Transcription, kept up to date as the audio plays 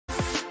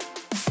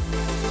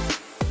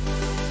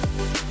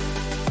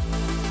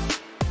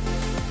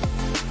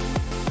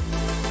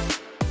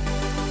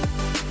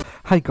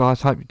Hey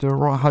guys, hope you're doing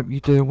right, hope you're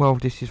doing well.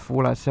 This is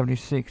Fallout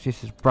 76,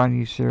 this is a brand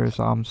new series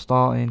that I'm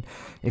starting.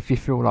 If you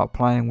feel like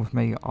playing with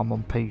me, I'm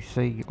on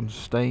PC, on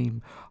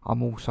Steam,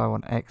 I'm also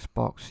on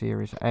Xbox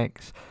Series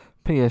X,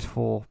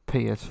 PS4,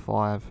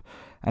 PS5,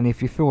 and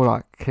if you feel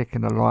like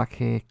clicking a like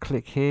here,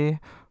 click here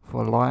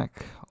for a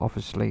like.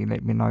 Obviously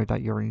let me know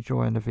that you're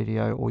enjoying the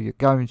video or you're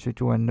going to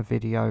join the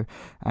video,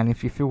 and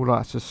if you feel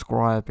like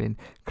subscribing,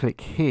 click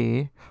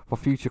here for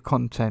future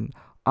content,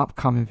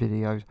 upcoming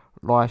videos,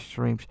 live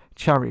streams,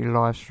 charity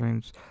live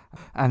streams,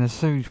 and as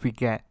soon as we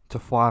get to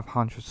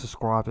 500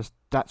 subscribers,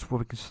 that's where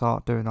we can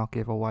start doing our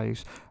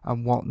giveaways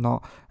and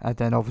whatnot. And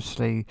then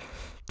obviously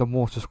the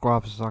more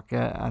subscribers I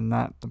get, and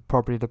that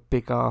probably the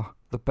bigger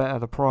the better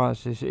the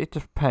prize is. It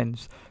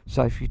depends.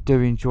 So if you do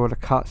enjoy the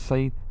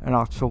cutscene, and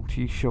I'll talk to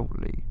you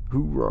shortly.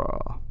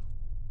 Hoorah!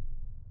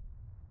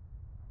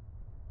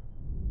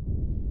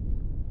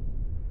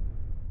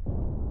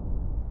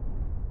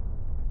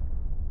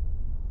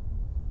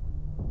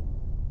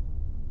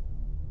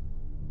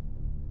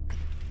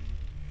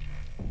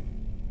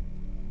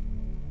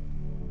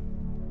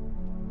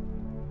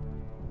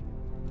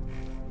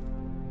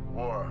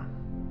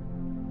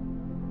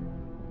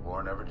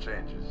 War never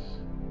changes.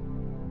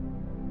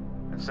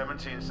 In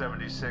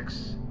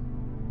 1776,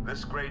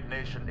 this great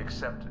nation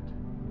accepted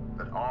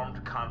that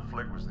armed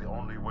conflict was the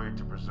only way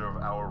to preserve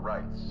our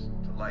rights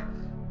to life,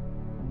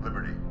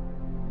 liberty,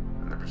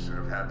 and the pursuit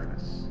of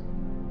happiness.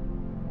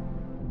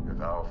 If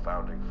our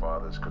founding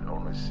fathers could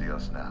only see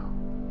us now.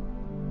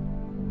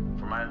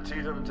 From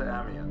Antietam to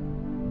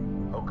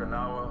Amiens,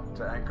 Okinawa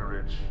to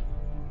Anchorage,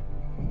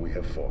 we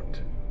have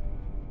fought.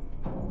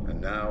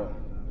 And now,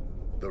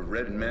 the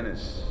Red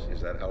Menace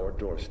is at our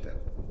doorstep.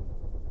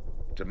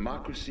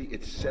 Democracy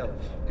itself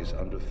is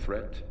under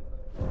threat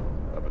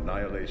of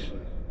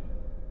annihilation.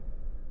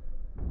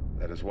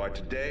 That is why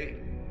today,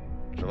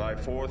 July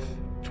 4th,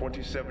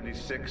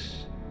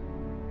 2076,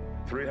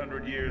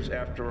 300 years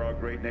after our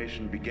great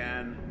nation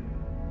began,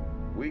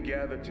 we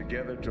gather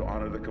together to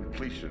honor the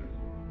completion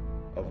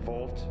of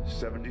Vault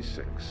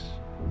 76.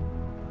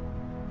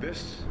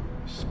 This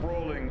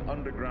sprawling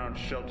underground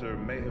shelter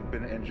may have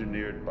been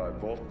engineered by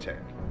Vault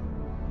Tech,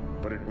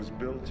 but it was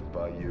built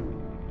by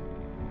you,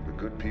 the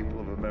good people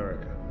of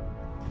America,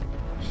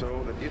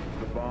 so that if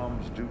the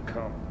bombs do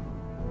come,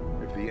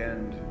 if the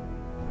end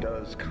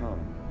does come,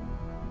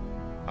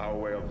 our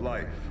way of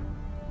life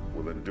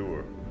will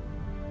endure.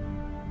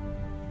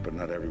 But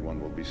not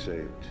everyone will be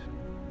saved.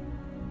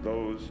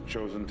 Those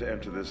chosen to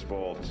enter this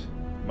vault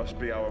must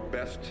be our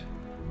best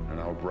and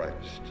our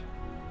brightest.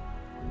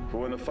 For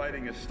when the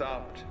fighting is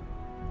stopped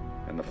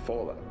and the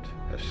fallout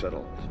has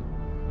settled,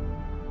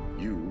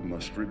 you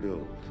must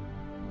rebuild.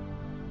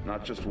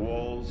 Not just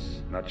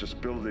walls, not just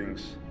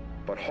buildings,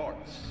 but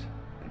hearts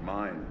and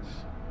minds,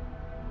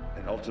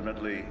 and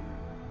ultimately,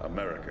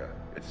 America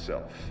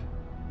itself.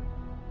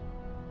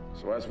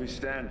 So as we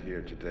stand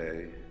here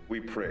today, we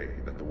pray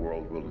that the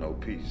world will know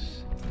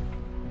peace.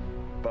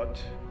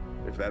 But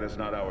if that is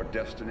not our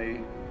destiny,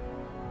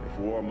 if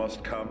war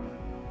must come,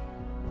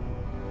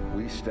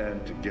 we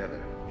stand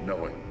together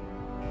knowing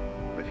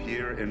that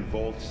here in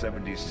Vault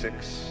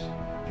 76,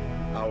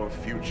 our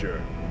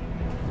future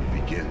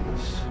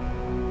begins.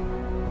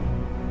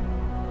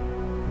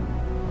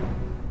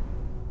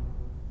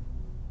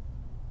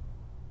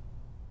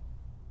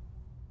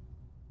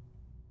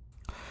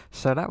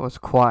 So that was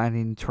quite an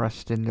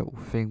interesting little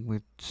thing we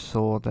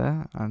saw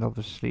there, and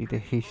obviously the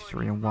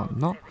history and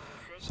whatnot.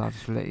 So I'll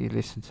just let you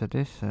listen to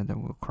this and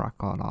then we'll crack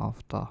on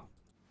after.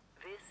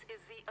 This is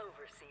the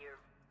Overseer.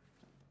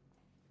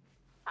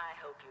 I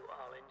hope you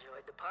all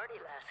enjoyed the party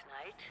last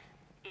night,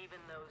 even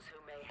those who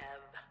may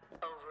have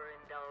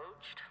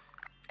overindulged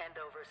and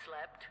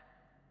overslept.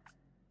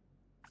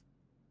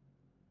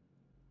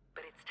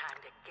 But it's time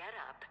to get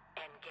up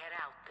and get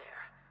out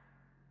there.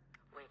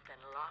 We've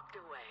been locked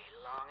away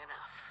long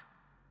enough.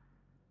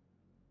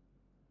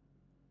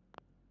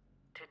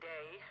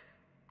 Today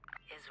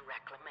is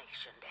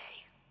Reclamation Day.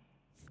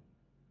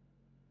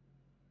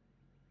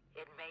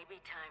 It may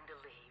be time to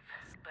leave,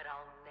 but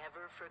I'll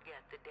never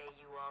forget the day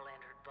you all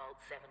entered Vault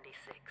 76.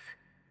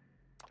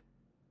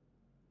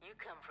 You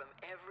come from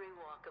every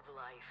walk of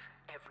life,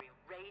 every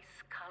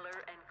race,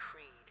 color, and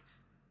creed.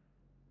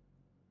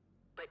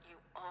 But you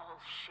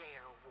all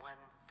share one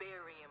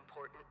very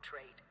important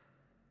trait.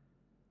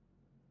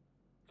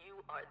 You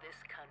are this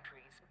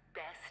country's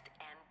best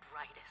and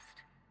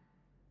brightest.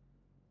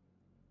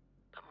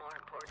 But more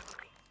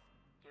importantly,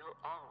 you'll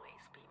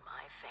always be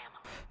my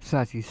family. So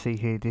as you see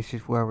here, this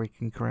is where we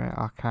can create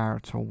our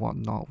character or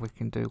whatnot, we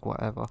can do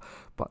whatever.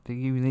 But the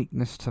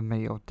uniqueness to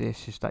me of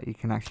this is that you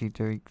can actually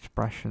do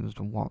expressions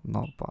and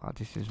whatnot, but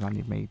this is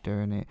only me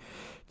doing it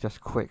just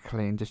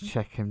quickly and just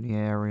checking the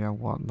area and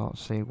whatnot,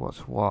 see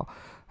what's what.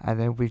 And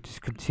then we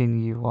just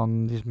continue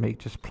on. This me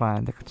just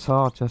playing the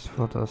guitar just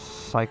for the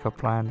sake of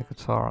playing the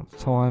guitar at the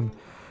time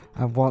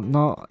and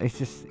whatnot. It's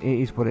just, it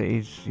is what it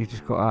is. You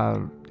just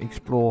gotta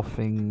explore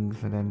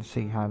things and then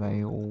see how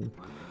they all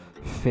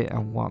fit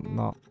and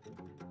whatnot.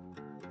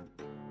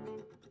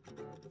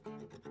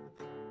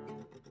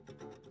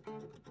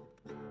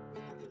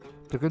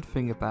 the good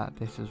thing about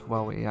this as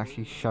well, it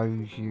actually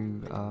shows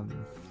you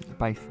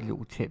basically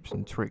little tips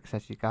and tricks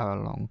as you go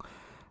along.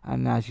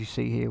 And as you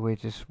see here, we're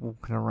just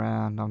walking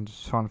around. I'm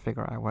just trying to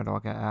figure out where do I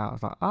get out. I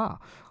was like,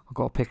 I've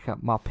got to pick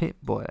up my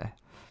Pip-Boy.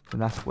 So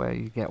that's where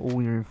you get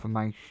all your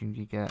information.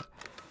 You get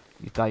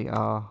your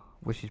data,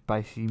 which is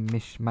basically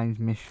main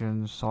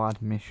missions,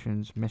 side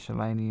missions,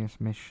 miscellaneous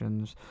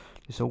missions.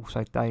 There's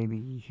also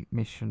daily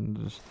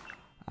missions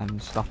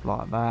and stuff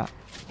like that.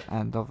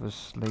 And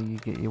obviously you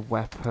get your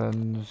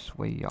weapons,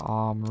 where your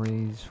armor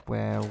is,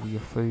 where all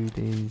your food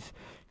is,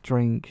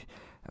 drink.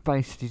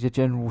 Basically the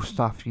general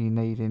stuff you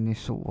need in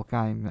this sort of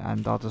game,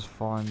 and I just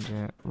find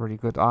it really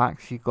good. I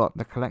actually got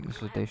the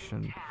collector's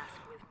edition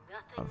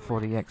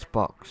for the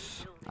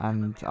Xbox,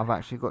 and I've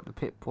actually got the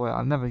Pip-Boy.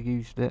 I never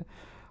used it.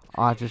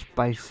 I just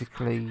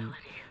basically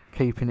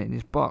keeping it in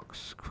this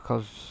box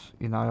because,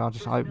 you know, I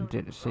just opened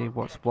it to see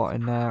what's what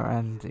in there,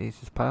 and it's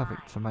just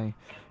perfect to me.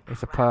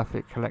 It's a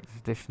perfect collector's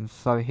edition.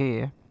 So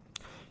here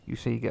you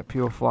see you get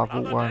purified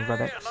water and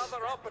Red X,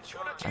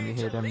 and you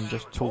hear them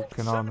just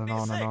talking on and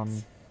on and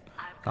on.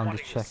 I'm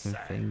just checking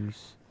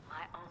things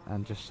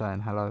and just saying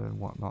hello and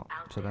whatnot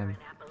to them.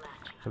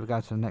 So we go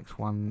to the next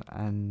one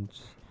and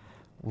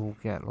we'll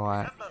get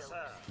like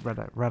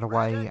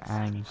Radaway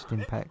and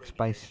Stimpex.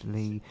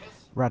 Basically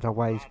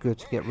Radaway is good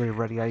to get rid of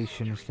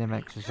radiation, and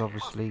Stimpex is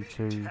obviously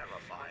to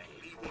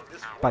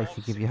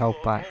basically give you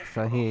health back.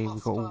 So here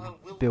we've got all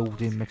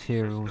building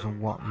materials and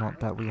whatnot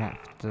that we have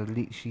to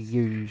literally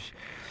use,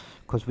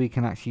 because we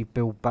can actually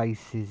build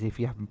bases if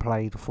you haven't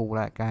played a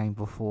Fallout game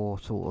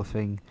before, sort of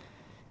thing.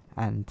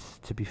 And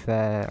to be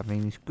fair, I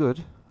mean, it's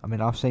good. I mean,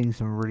 I've seen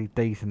some really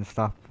decent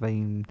stuff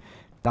being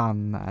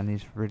done, and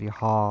it's really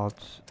hard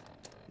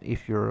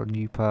if you're a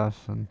new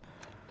person.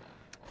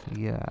 So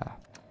yeah.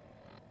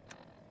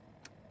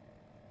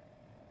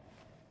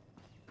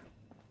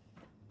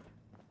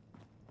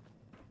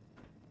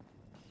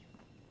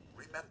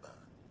 Remember,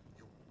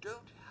 you don't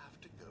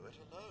have to go it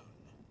alone.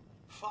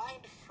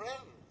 Find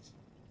friends.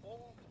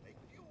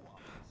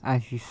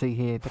 As you see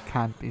here, the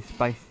camp is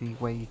basically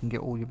where you can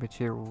get all your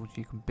materials,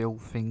 you can build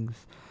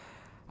things,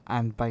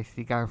 and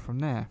basically go from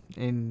there.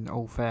 In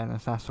all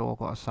fairness, that's all I've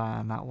got to say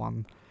on that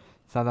one.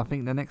 So I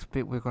think the next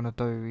bit we're going to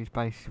do is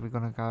basically we're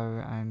going to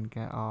go and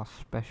get our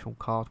special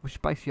cards, which is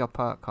basically our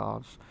perk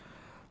cards.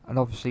 And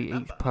obviously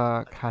each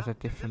perk has a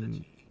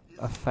different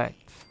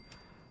effect,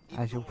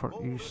 as you'll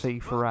see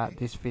throughout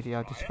this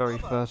video, this very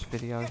first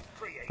video.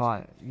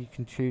 Like, you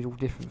can choose all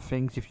different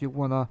things. If you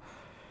want to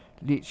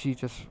literally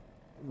just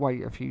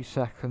wait a few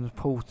seconds,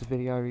 pause the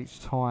video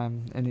each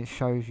time, and it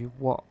shows you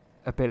what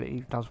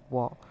ability does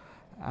what.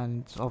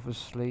 And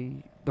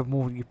obviously the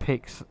more you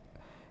pick,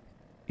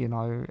 you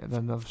know,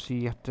 then obviously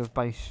you have to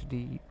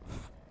basically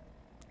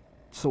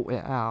sort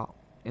it out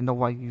in the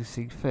way you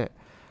see fit.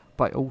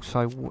 But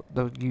also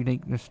the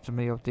uniqueness to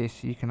me of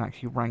this, you can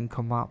actually rank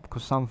them up,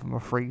 because some of them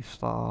are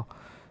 3-star,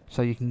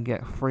 so you can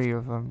get 3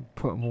 of them,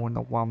 put them all in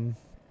the one,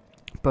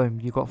 boom,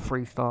 you got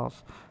 3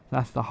 stars.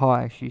 That's the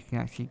highest you can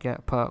actually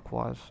get perk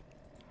wise.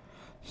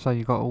 So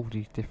you got all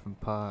these different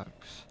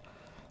perks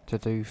to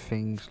do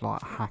things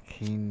like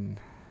hacking.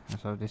 And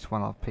so this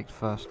one I've picked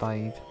first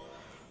aid.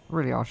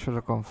 Really, I should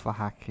have gone for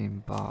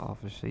hacking, but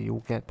obviously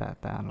you'll get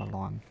that down the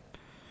line.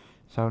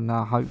 So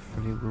now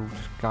hopefully we'll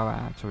just go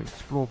out to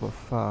explore, but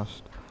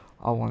first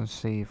I want to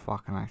see if I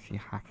can actually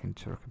hack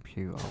into a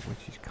computer,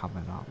 which is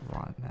coming up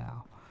right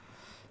now.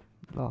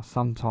 Like,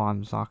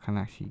 sometimes I can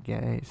actually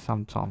get it,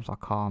 sometimes I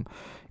can't.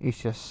 It's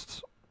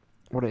just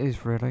what it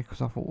is really,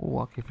 because I thought, oh,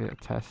 I'll give it a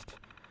test,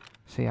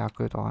 see how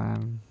good I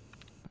am,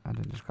 and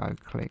then just go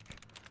click.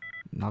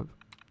 Nope.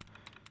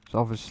 So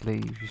obviously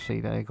if you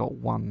see there, it got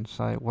 1,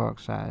 so it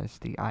works out as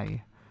the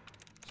A.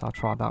 So I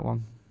tried that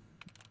one.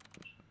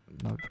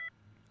 Nope.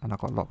 And I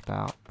got locked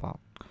out, but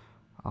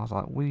I was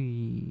like,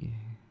 wee,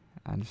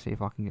 and see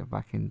if I can get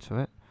back into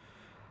it.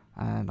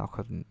 And I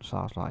couldn't, so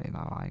I was like, you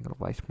know, I ain't gonna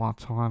waste my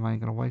time, I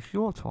ain't gonna waste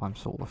your time,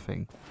 sort of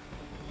thing.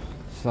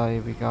 So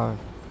here we go.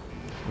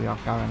 We are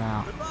going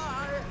out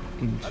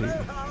into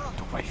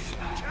the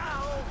wasteland.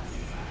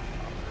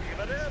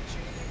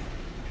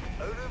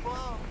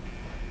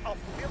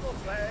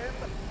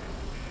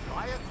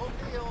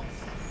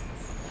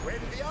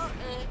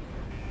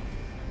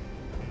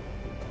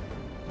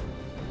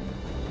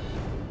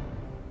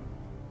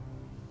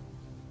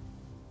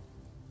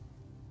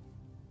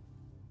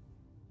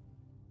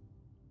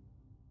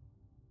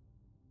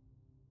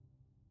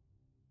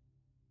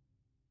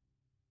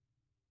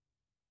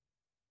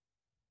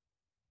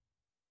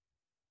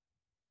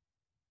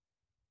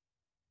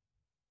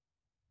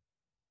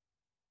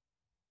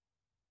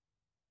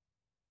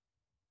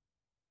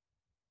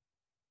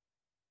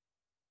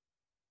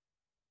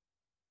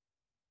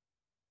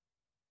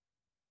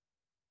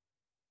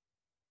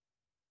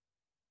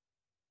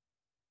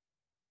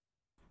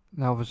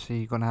 Now obviously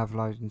you're going to have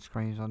loading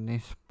screens on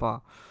this,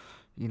 but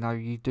you know,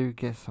 you do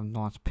get some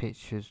nice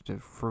pictures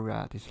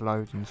throughout this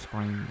loading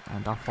screen,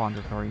 and I find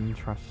it very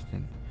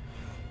interesting.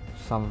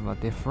 Some of them are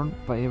different,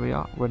 but here we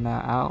are, we're now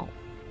out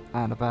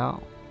and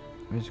about.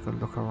 We're just going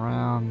to look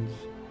around,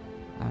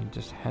 and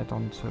just head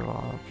on to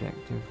our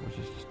objective, which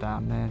is just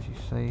down there, as you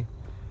see,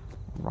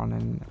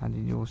 running. And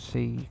then you'll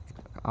see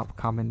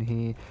upcoming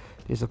here,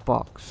 there's a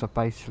box, so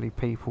basically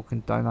people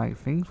can donate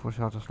things, which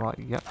I'll just like,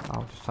 yep,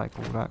 I'll just take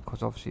all that,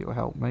 because obviously it will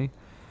help me.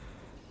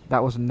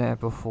 That wasn't there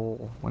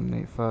before. When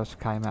it first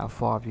came out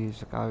 5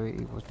 years ago,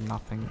 it was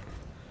nothing.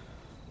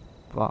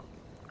 But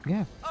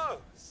yeah, Oh,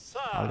 sir!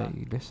 I'll let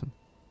you listen.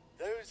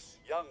 Those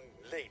young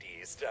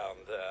ladies down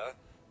there,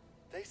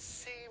 they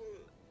seem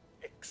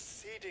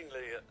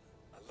exceedingly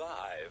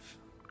alive.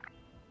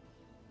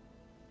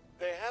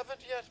 They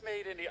haven't yet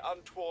made any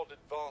untoward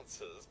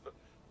advances, but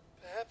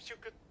perhaps you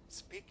could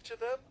speak to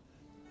them?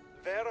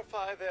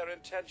 Verify their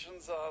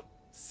intentions are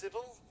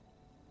civil?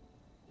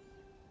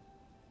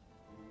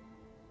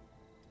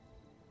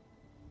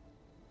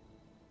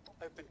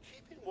 I've been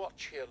keeping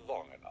watch here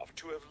long enough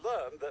to have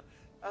learned that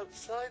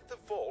outside the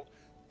vault,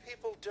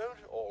 people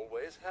don't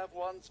always have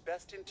one's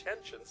best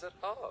intentions at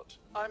heart.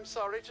 I'm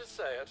sorry to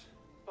say it,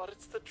 but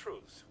it's the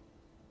truth.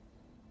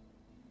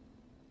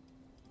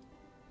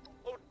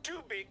 Oh,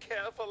 do be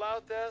careful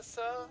out there,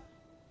 sir.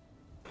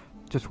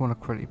 Just want to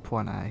quickly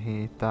point out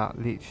here that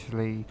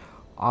literally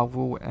I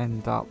will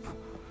end up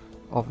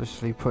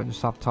obviously putting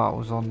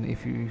subtitles on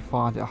if you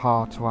find it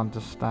hard to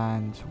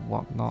understand and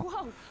whatnot.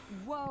 Whoa,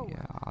 whoa.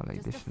 Yeah, I'll let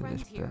you Just a listen to friend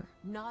this here,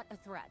 bit. not a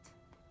threat.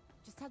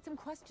 Just had some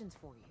questions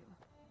for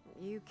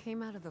you. You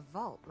came out of the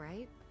vault,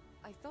 right?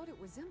 I thought it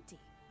was empty.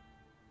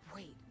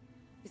 Wait,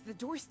 is the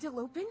door still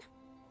open?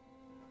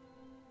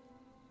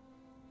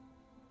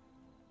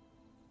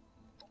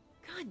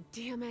 God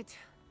damn it.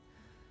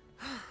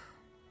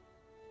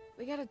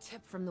 We got a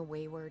tip from the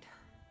Wayward.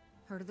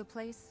 Heard of the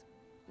place?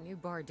 New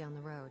bar down the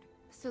road.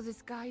 So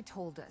this guy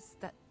told us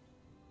that...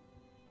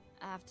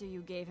 After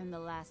you gave him the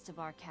last of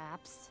our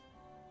caps?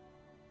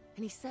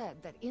 And he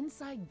said that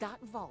inside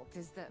that vault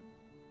is the...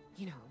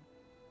 You know,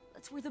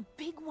 that's where the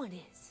big one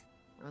is.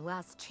 Our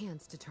last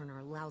chance to turn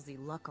our lousy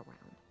luck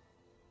around.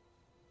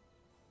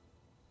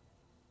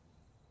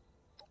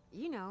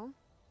 You know,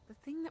 the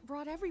thing that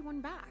brought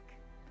everyone back.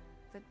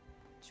 The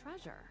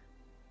treasure.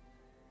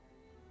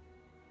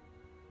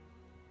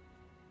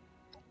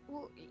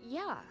 Well,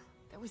 yeah,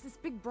 there was this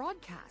big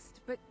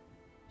broadcast, but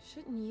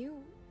shouldn't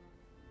you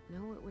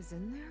know it was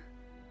in there?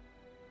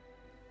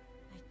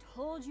 I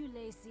told you,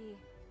 Lacey.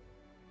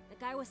 The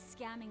guy was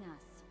scamming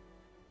us.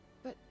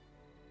 But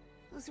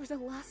those were the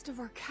last of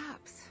our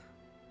caps.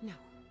 No,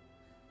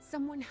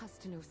 someone has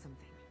to know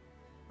something.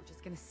 We're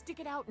just gonna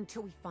stick it out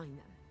until we find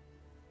them.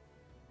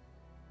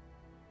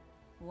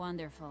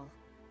 Wonderful.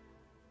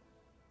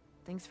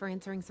 Thanks for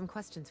answering some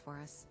questions for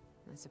us,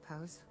 I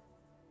suppose.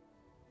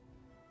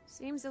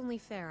 Seems only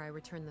fair I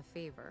return the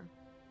favor.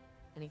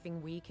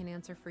 Anything we can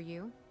answer for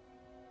you?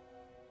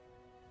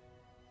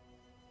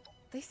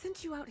 They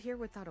sent you out here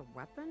without a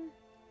weapon?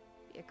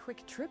 Be a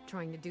quick trip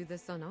trying to do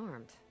this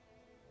unarmed.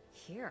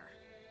 Here.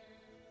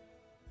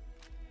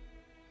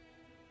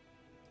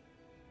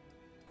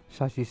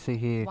 So as you see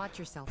here, Watch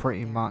yourself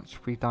pretty out there. much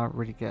we don't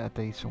really get a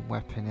decent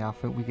weapon here. I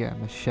think we get a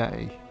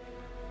machete,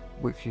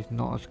 which is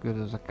not as good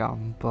as a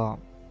gun, but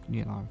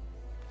you know,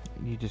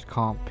 you just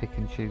can't pick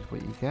and choose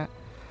what you get.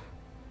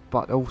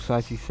 But also,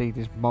 as you see,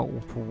 there's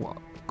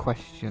multiple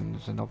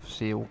questions, and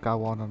obviously it will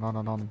go on and on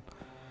and on.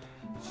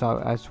 So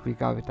as we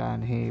go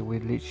down here, we're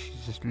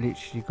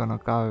literally gonna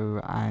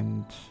go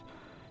and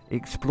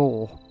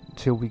explore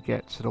until we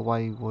get to the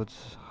Wayward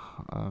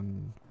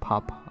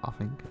pub. I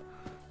think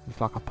it's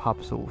like a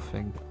pub sort of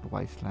thing, the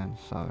Wasteland.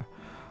 So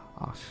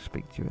I'll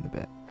speak to you in a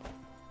bit.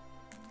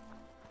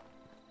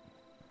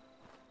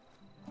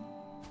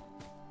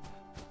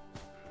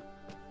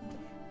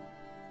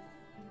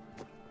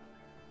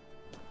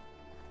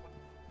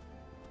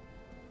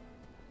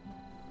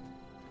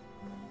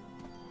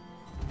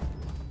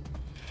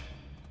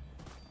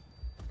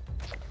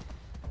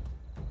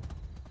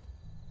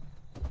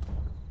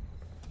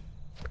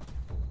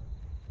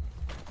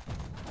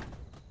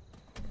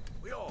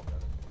 We all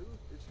gotta do.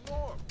 It's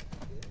normal.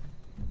 Yeah.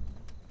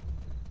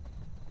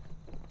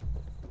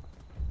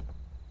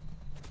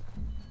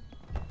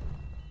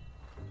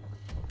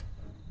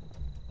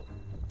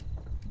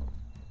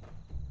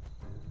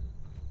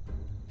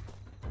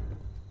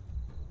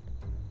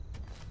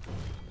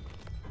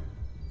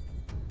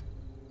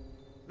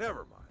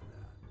 Never mind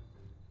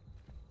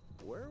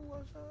that. Where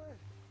was I?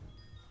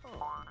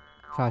 Oh.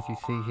 So as you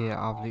see here,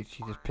 I've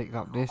literally just picked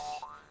up this,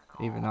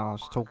 even though I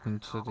was talking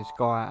to this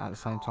guy at the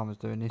same time as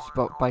doing this.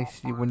 But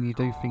basically, when you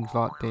do things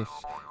like this,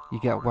 you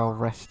get well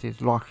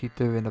rested, like you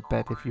do in a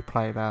bed. If you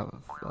play that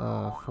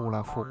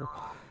Fallout 4,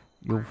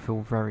 you'll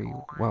feel very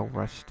well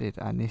rested,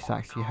 and this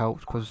actually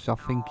helps because I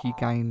think you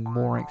gain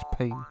more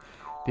XP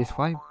this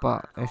way.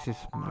 But it's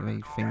just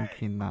me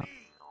thinking that.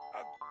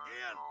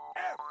 Again,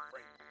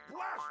 every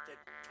blasted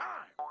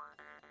time.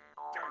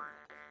 Darn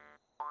it.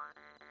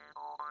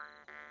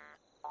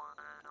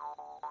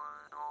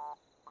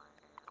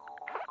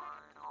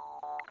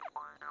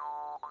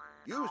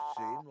 You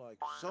seem like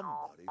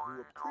somebody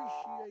who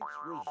appreciates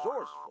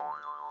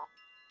resourcefulness.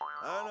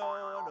 I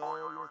know,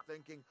 you're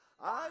thinking,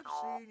 I've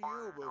seen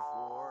you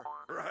before.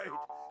 Right?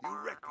 You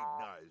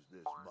recognize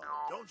this mud,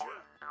 don't you?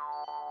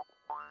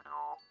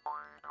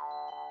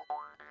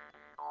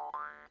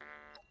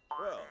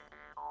 Well,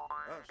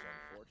 that's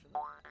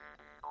unfortunate.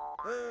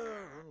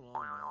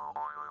 Run along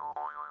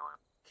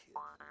now, kid.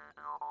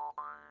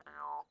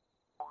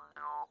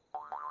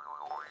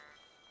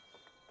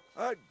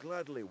 I'd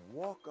gladly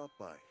walk up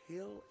a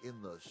hill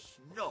in the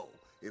snow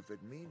if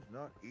it means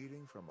not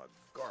eating from a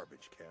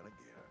garbage can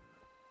again.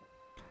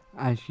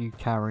 As you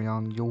carry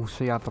on, you'll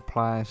see other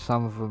players.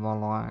 Some of them are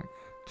like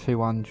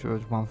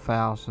 200,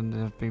 1000.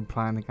 They've been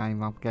playing the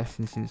game, I'm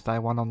guessing, since day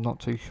one. I'm not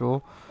too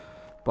sure.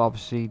 But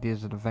obviously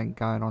there's an event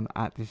going on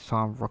at this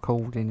time of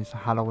recording. It's a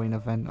Halloween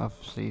event.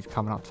 Obviously it's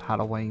coming up to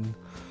Halloween,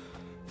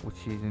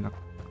 which is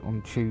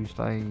on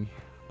Tuesday,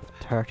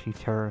 the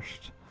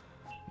 31st.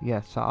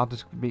 Yeah, so I'm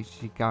just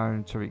literally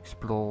going to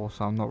explore,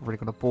 so I'm not really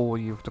going to bore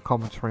you with the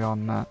commentary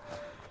on that,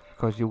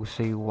 because you'll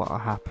see what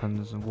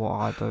happens and what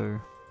I do.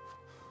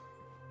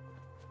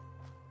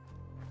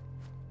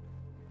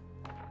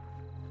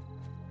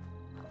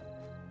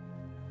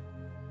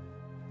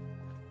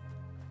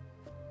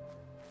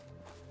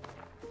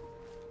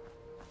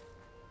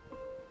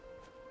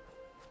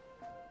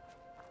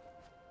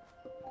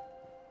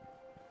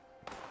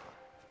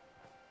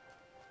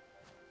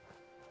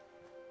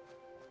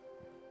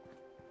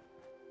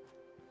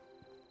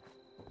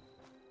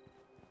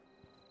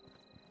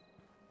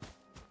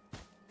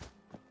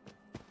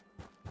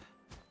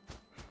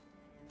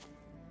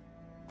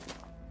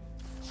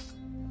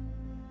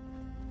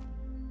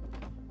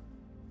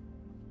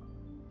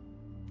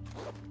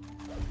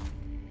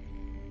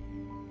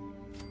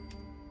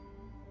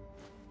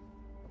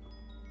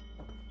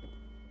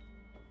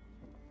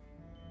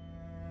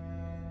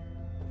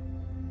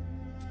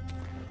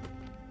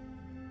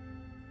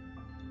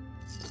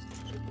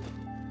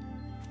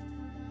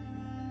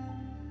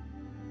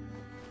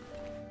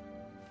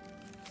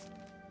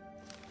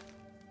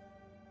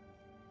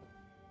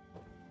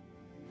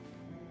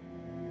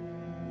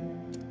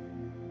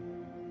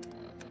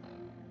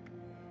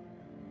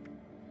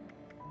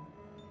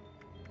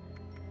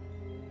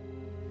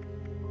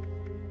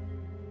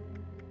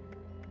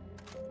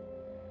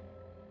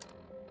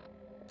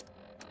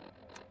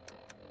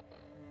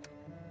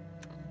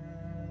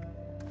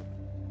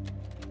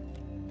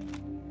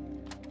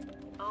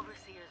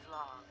 Overseer's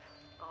log,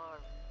 or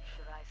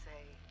should I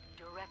say,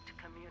 direct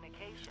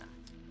communication.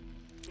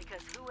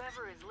 Because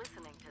whoever is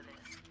listening to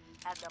this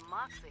had the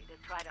moxie to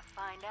try to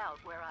find out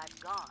where I've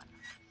gone.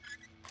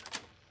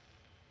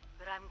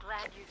 But I'm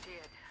glad you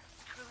did.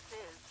 Truth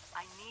is,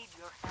 I need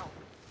your help.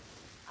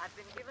 I've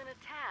been given a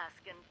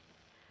task and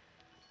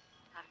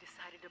I've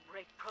decided to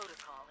break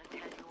protocol and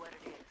tell you what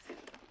it is.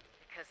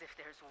 Because if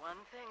there's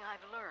one thing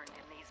I've learned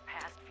in these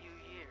past few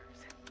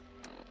years,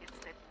 it's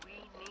that we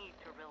need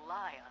to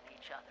rely on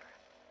each other.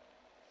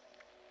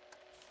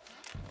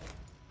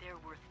 There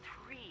were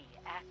 3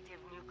 active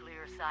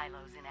nuclear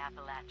silos in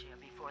Appalachia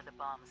before the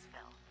bombs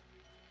fell.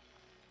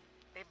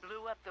 They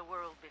blew up the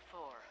world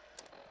before.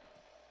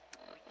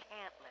 We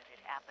can't let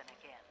it happen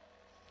again.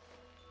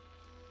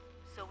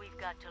 So we've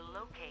got to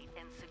locate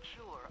and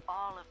secure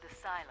all of the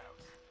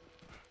silos.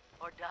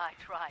 Or die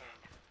trying.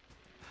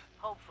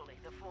 Hopefully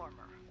the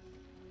former.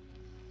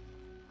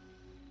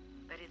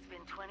 But it's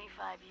been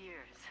 25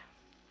 years.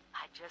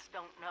 I just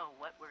don't know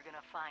what we're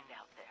gonna find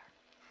out there.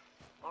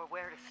 Or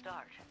where to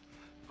start.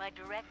 My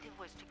directive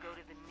was to go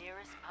to the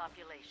nearest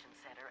population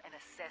center and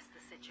assess the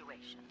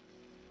situation.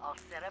 I'll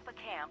set up a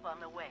camp on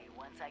the way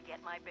once I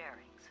get my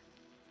bearings.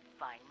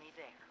 Find me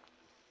there.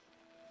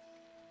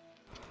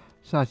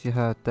 So as you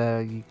heard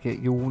there,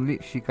 you'll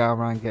literally go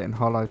around getting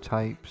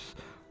holotapes.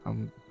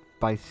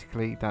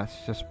 Basically,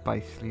 that's just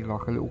basically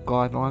like a little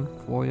guideline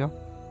for you.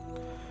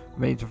 I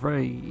mean, it's a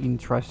very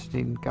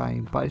interesting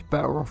game, but it's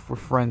better off with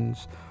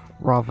friends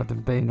rather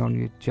than being on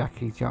your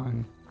Jackie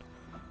Joan.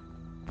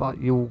 But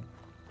you'll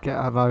get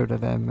a load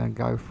of them and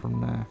go from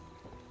there.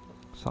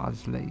 So I'll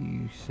just let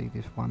you see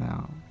this one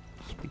out.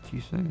 Speak to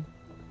you soon.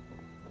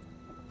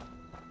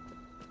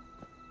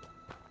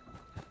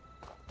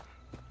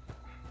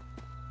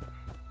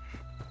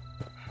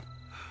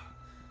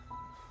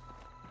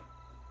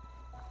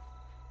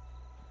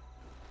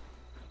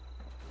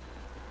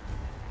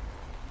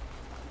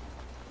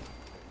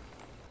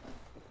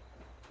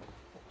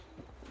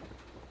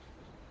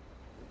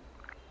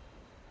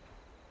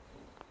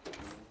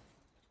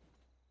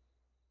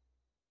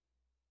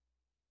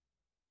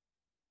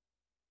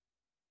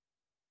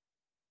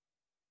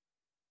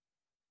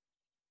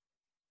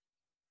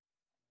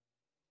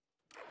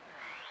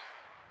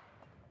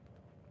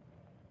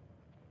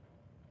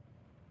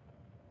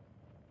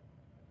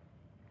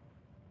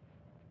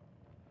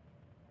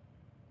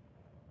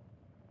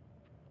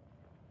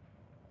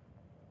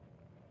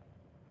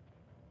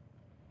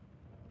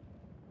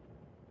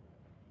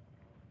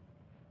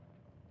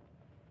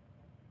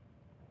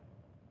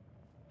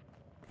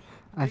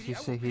 As you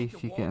see here,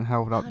 she's getting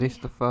held up. This is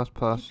the first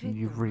person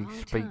you really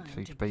speak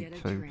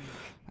to.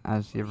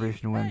 as the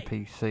original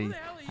NPC,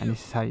 and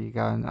this is how you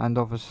go. And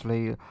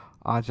obviously,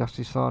 I just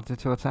decided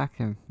to attack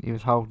him. He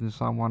was holding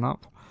someone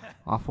up.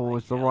 I thought it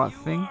was the right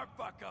thing,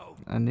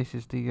 and this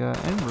is the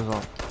end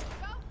result.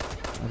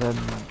 And then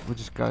we'll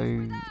just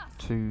go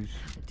to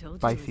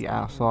basically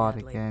outside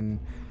again.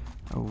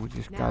 We'll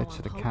just go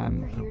to the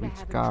camp and we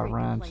just go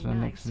around to the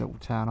next little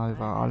town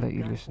over. I'll let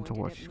you listen to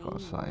what she's got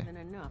to say.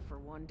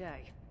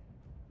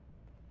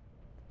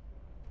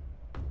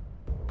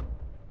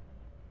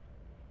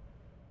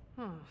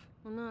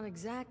 Well, not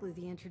exactly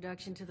the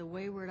introduction to the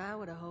Wayward I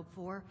would have hoped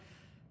for.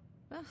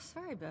 Well,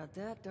 sorry about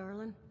that,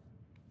 darling.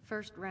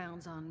 First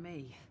round's on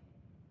me.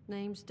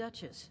 Name's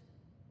Duchess.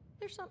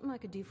 There's something I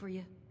could do for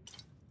you.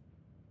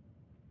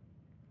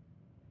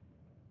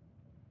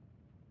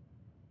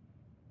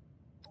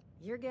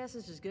 Your guess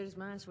is as good as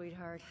mine,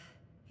 sweetheart.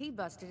 He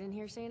busted in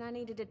here saying I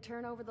needed to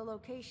turn over the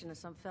location of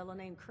some fellow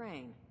named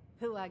Crane,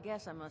 who I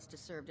guess I must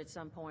have served at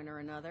some point or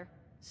another.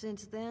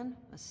 Since then,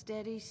 a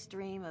steady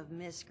stream of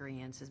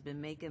miscreants has been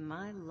making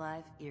my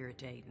life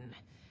irritating.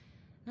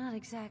 Not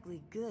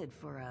exactly good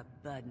for a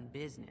budding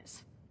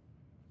business.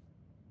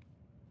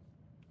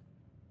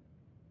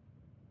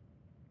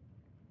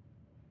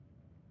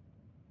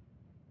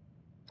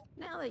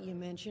 Now that you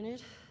mention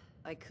it,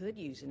 I could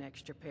use an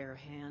extra pair of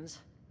hands.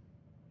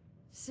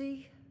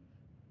 See?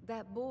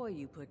 That boy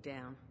you put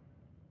down.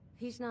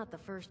 He's not the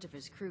first of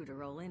his crew to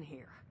roll in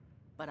here,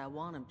 but I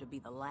want him to be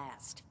the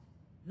last.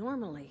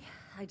 Normally,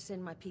 I'd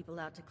send my people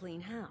out to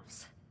clean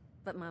house,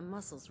 but my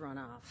muscles run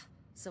off,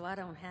 so I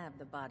don't have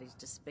the bodies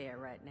to spare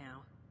right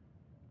now.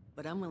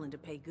 But I'm willing to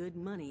pay good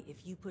money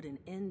if you put an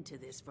end to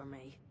this for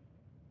me.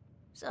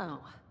 So,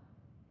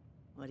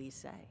 what do you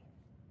say?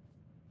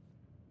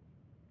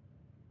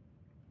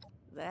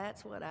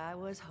 That's what I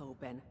was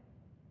hoping.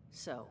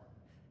 So,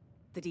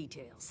 the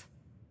details.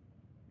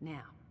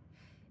 Now,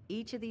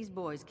 each of these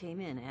boys came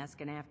in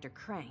asking after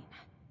Crane.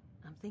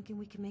 I'm thinking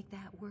we can make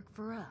that work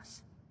for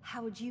us.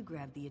 How would you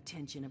grab the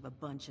attention of a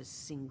bunch of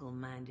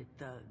single-minded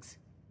thugs?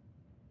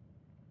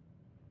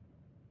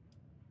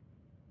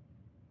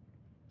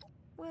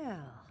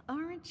 Well,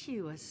 aren't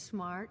you a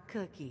smart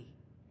cookie?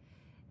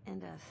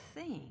 And I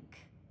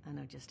think I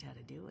know just how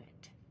to do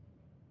it.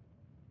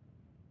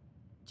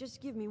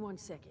 Just give me 1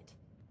 second.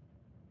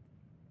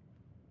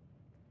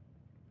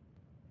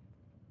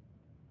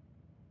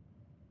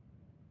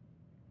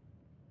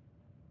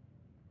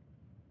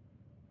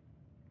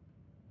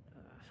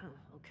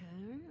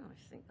 Okay,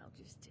 I think I'll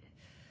just...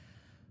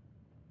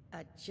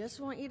 I just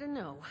want you to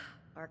know,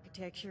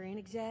 architecture ain't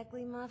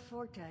exactly my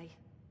forte.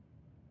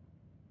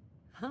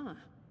 Huh,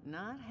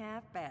 not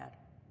half bad.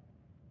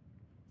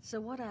 So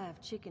what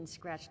I've chicken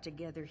scratched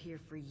together here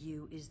for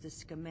you is the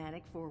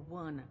schematic for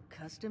one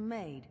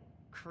custom-made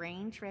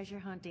Crane Treasure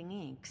Hunting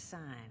Inc.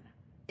 sign.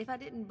 If I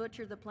didn't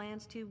butcher the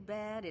plans too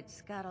bad,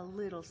 it's got a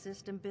little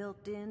system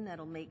built in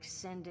that'll make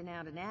sending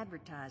out an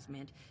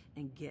advertisement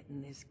and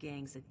getting this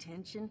gang's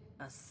attention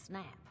a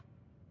snap.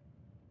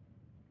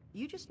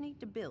 You just need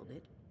to build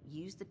it,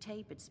 use the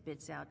tape it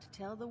spits out to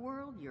tell the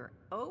world you're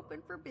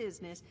open for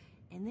business,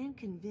 and then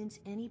convince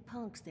any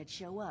punks that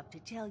show up to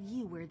tell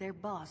you where their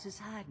boss is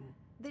hiding.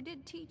 They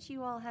did teach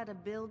you all how to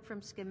build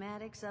from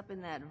schematics up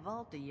in that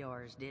vault of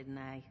yours, didn't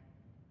they?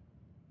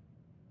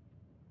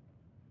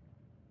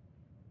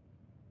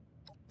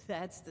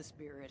 That's the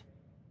spirit.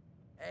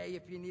 Hey,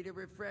 if you need a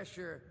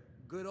refresher,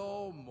 good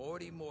old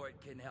Morty Mort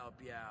can help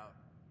you out.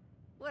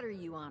 What are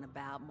you on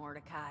about,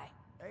 Mordecai?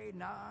 Hey,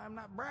 nah, I'm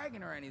not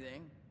bragging or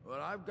anything,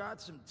 but I've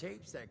got some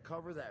tapes that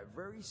cover that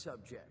very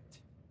subject.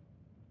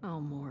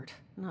 Oh, Mort,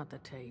 not the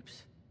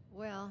tapes.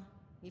 Well,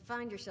 you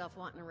find yourself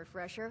wanting a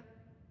refresher?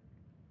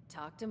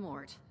 Talk to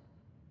Mort.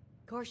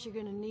 Of course you're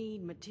gonna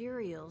need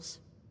materials,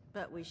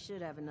 but we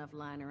should have enough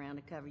lying around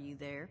to cover you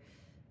there.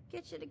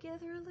 Get you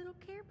together a little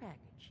care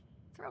package.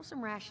 Throw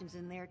some rations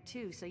in there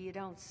too, so you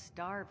don't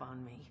starve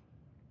on me.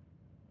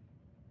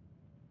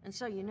 And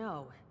so you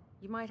know,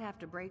 you might have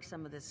to break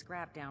some of this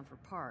scrap down for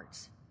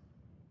parts.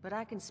 But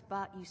I can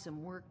spot you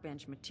some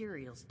workbench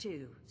materials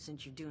too,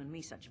 since you're doing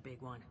me such a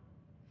big one.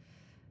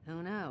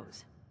 Who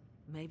knows?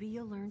 Maybe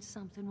you'll learn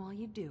something while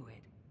you do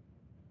it.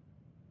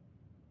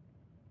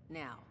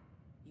 Now,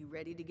 you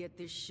ready to get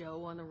this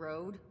show on the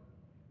road?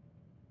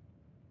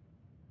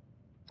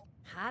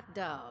 Hot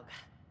dog.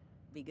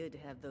 Be good to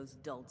have those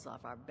dolts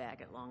off our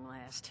back at long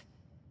last.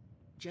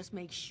 Just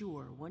make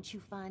sure, once you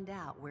find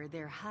out where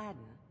they're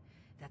hiding,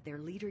 that their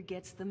leader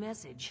gets the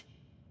message.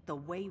 The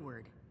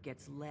Wayward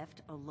gets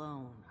left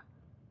alone.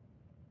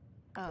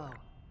 Oh,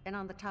 and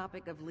on the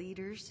topic of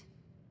leaders,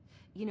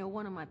 you know,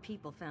 one of my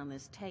people found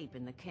this tape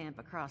in the camp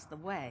across the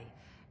way,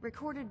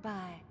 recorded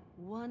by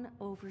one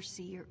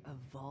overseer of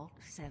Vault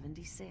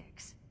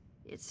 76.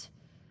 It's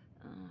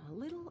a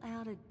little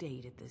out of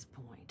date at this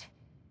point,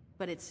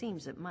 but it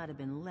seems it might have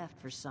been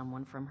left for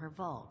someone from her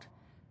vault.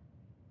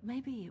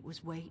 Maybe it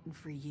was waiting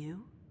for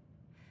you?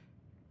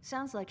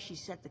 Sounds like she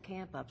set the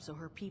camp up so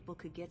her people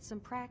could get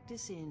some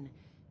practice in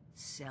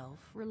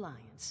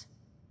self-reliance.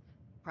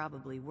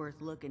 Probably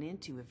worth looking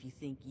into if you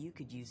think you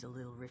could use a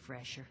little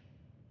refresher.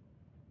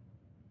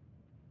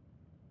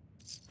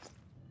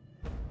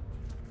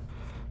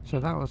 So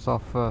that was our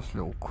first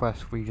little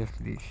quest we just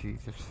literally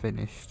just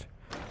finished.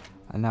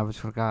 And now we're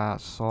just going to go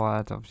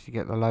outside. Obviously you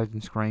get the loading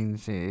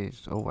screens.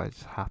 It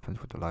always happens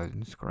with the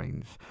loading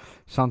screens.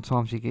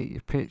 Sometimes you get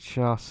your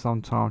picture,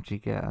 sometimes you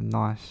get a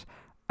nice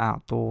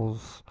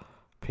outdoors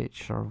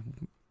picture.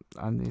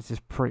 And it's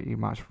just pretty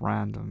much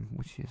random,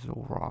 which is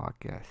alright,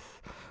 I guess.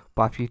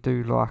 But if you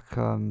do like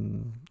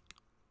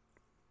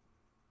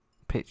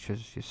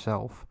pictures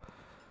yourself,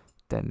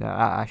 then that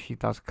actually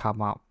does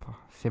come up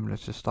similar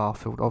to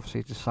Starfield.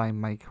 Obviously it's the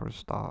same maker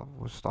as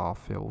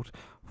Starfield,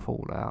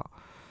 Fallout.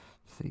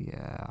 So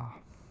yeah.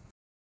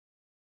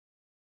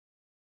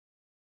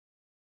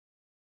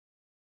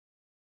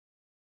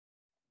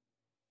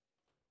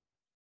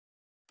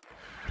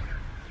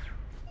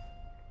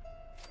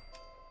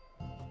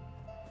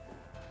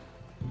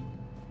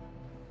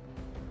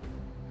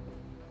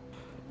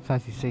 So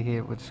as you see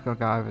here, we're just going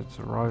to go over to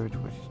the road,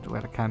 which is where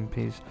the camp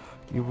is.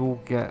 You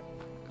will get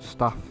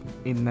stuff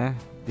in there.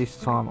 This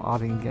time I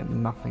didn't get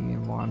nothing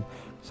in one.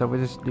 So we're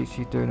just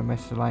literally doing a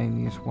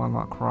miscellaneous one,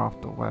 like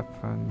craft a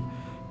weapon,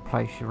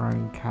 place your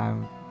own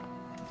camp,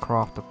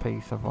 craft a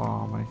piece of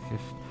armor.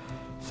 It's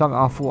just something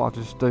I thought I'd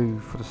just do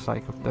for the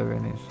sake of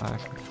doing it, so I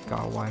can just go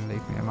away and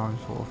leave me alone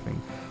sort of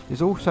thing.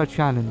 There's also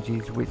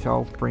challenges which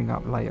I'll bring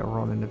up later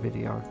on in the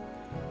video.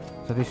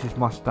 So this is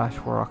my stash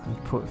where I can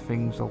put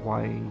things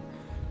away.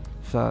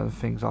 Certain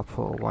things I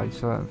put away,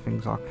 certain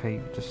things I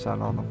keep to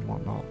sell on and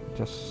whatnot,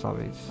 just so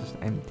it's just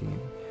empty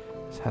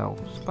as hell.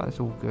 But it's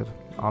all good.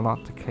 I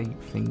like to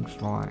keep things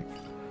like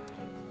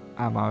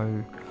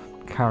ammo,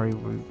 carry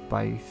route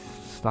base,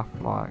 stuff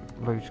like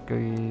loose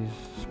goodies,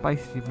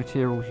 basically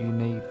materials you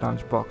need,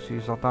 lunch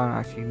boxes. I don't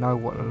actually know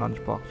what the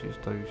lunch boxes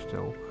do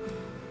still.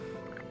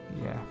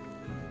 Yeah.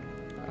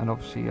 And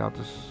obviously I'll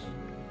just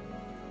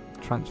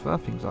transfer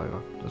things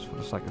over, just for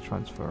the sake of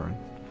transferring.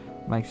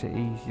 Makes it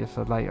easier,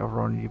 so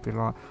later on you'll be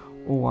like,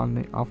 oh,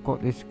 I've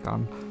got this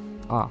gun.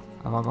 Ah,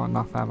 have I got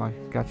enough ammo?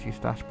 Go to your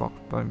stash box,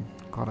 boom,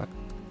 got it.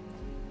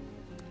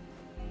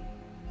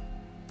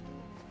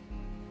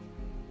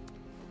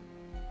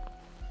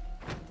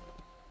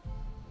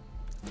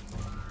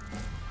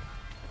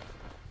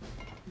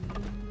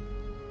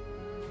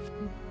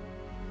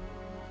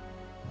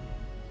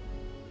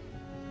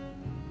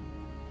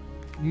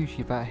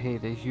 Usually about here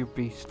there's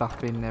usually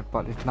stuff in there,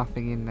 but there's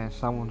nothing in there.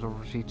 Someone's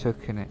obviously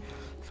taken it,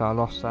 so I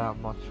lost out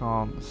on my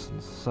chance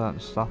and certain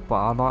stuff. But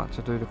I like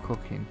to do the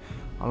cooking.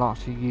 I like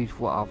to use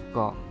what I've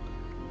got,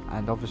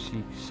 and obviously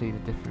you can see the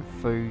different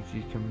foods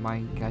you can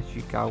make as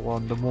you go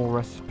on. The more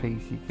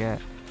recipes you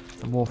get,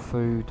 the more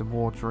food, the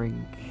more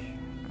drink,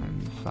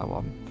 and so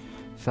on.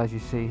 So as you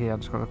see here, I'm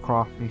just going to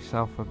craft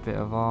myself a bit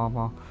of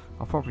armor.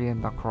 I'll probably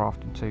end up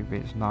crafting 2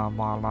 bits, knowing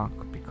my luck,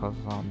 because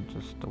I'm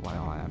just the way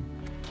I am.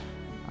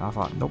 I was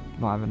like, nope,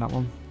 not having that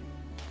one.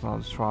 So I'll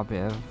just try a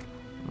bit of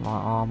light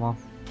armour.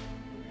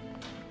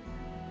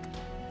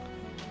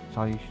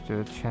 So I used to do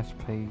a chest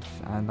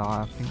piece, and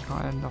I think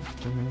I ended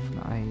up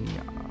doing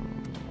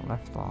a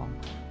left arm.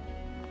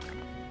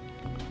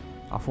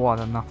 I thought I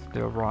had enough to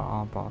do a right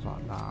arm, but I was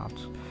like, nah, I'll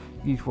just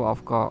use what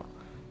I've got.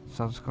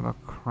 So I'm just going to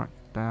crack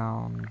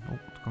down. Oh,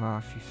 I'm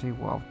going to actually see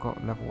what I've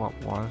got level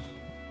up wise.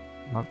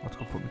 Nope, I've got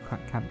to put my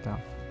camp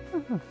down.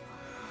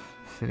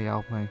 Silly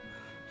old me.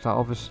 So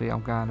obviously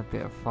I'm going a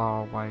bit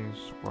far away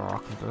where I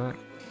can do it.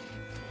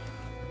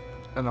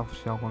 And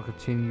obviously I'm going to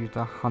continue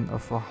the hunter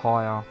for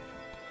hire.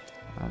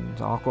 And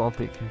I got a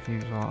bit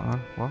confused, like, huh?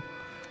 What?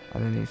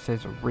 And then it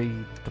says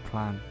read the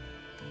plan.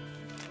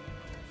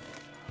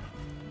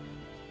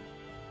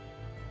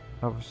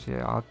 Obviously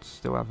I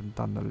still haven't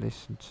done the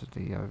listen to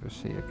the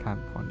overseer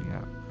camp one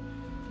yet.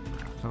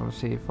 So I'm going to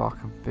see if I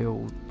can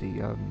build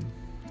the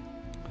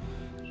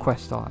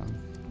quest item,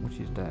 which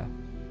is there.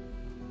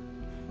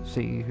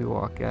 See who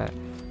I get,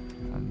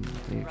 and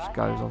it just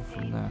goes on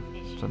from there.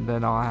 So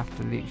then I have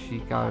to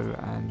literally go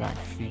and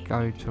actually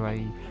go to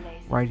a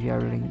radio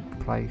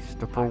link place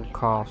to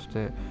broadcast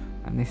it,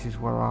 and this is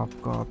where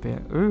I've got a bit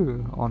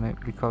on it,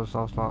 because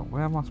I was like,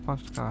 where am I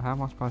supposed to go? How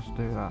am I supposed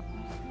to do that?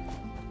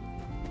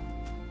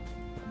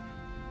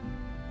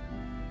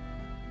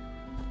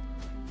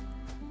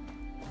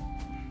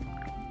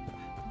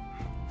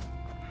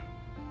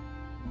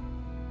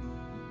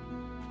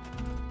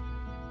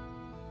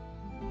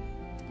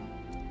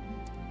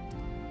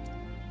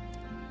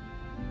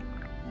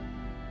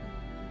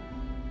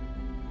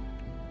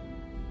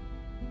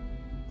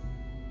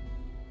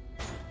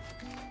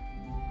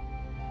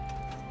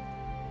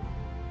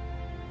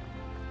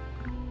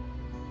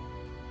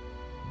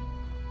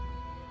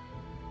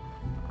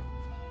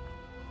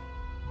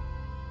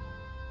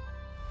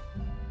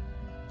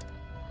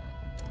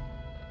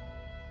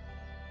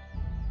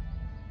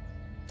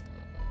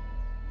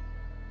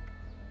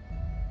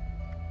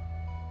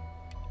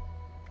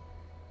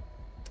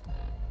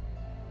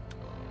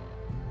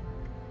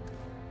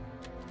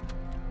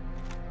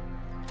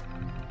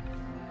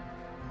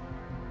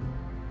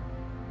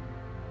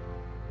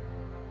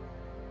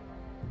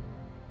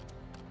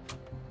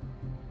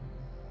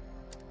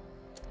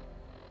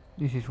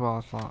 This is why I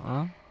was like,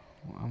 huh?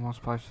 What am I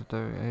supposed to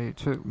do? It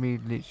took me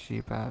literally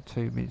about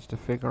 2 minutes to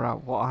figure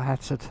out what I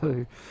had to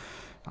do.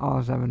 I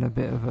was having a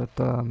bit of a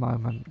duh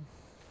moment.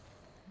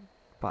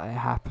 But it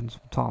happens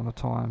from time to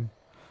time.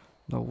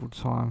 Not all the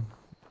time.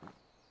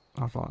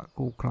 I was like,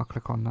 oh, can I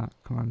click on that?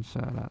 Can I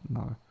insert that?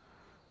 No.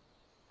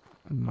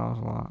 And I was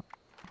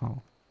like,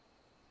 oh.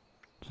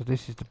 So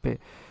this is the bit.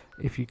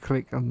 If you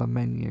click on the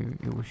menu,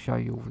 it will show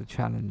you all the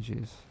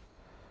challenges.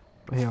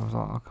 But here I was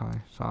like, okay.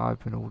 So I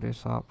open all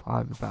this up. I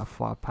open about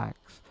 5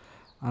 packs.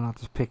 And I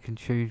just pick and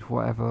choose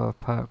whatever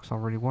perks I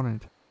really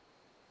wanted.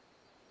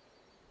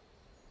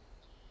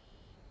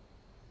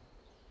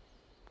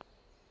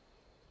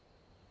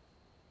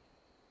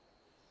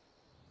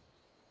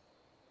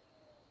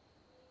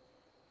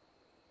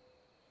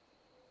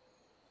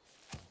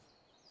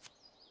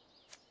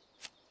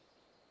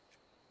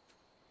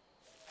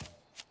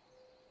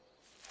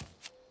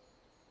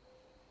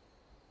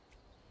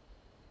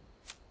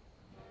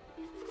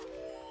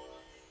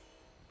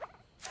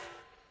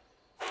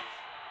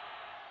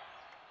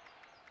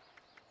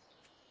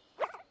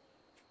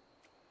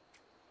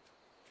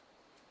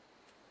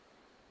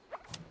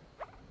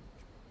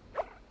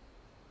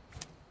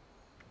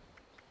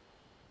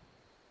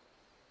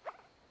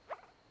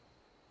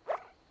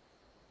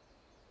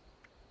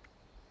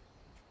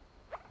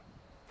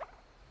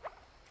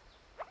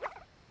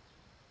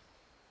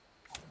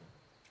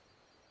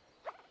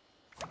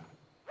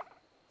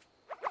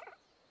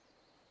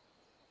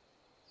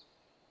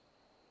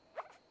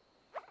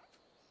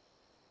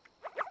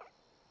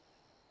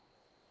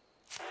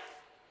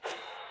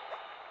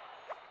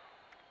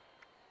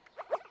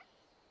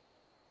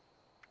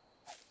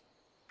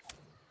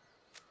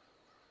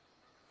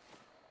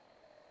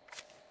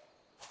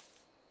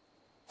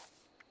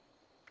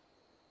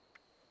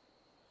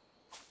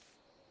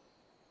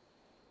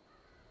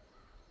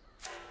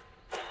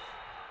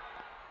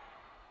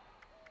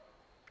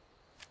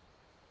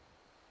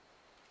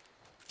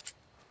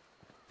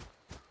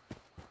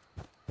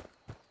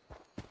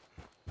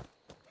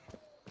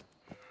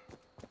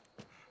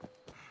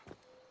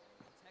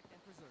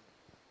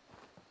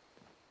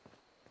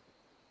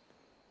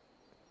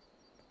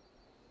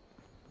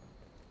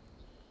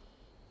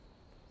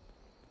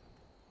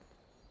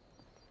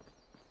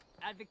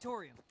 Ad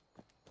Victorium.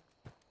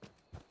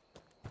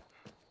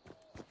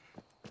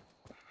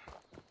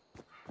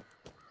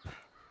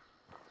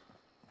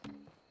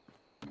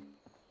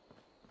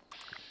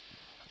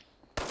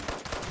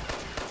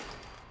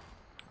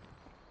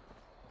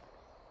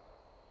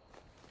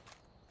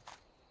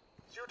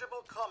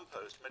 Suitable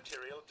compost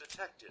material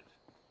detected.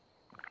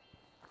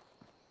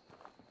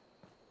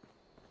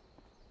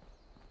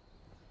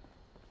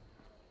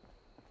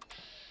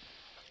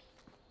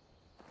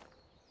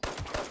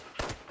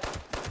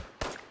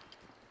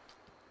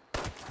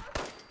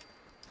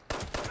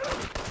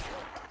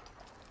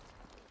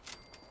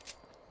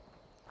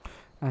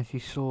 As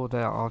you saw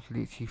there, I was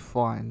literally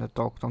fighting the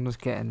dogs. I'm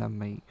just getting them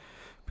meat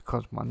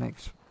because my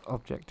next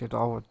objective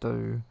I would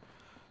do,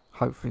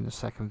 hopefully in the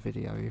second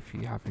video if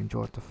you have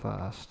enjoyed the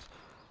first,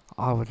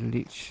 I would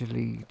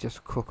literally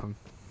just cook them.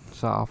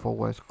 So I've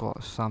always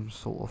got some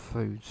sort of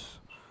foods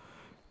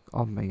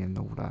on me and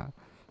all that.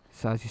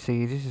 So as you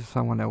see, this is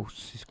someone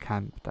else's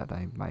camp that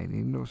they made.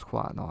 It looks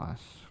quite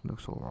nice,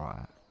 looks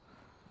alright.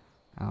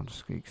 And I'm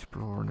just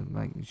exploring and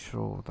making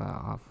sure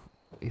that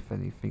if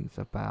anything's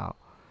about,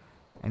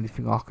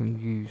 anything I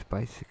can use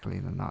basically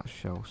in a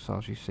nutshell. So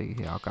as you see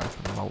here, I go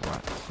for the mole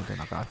rats and then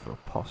I go for a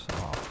possum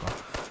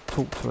after.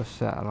 Talk to a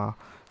settler,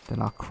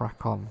 then I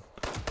crack on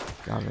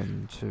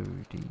going to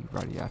the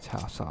radio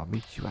tower. So I'll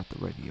meet you at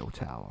the radio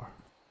tower.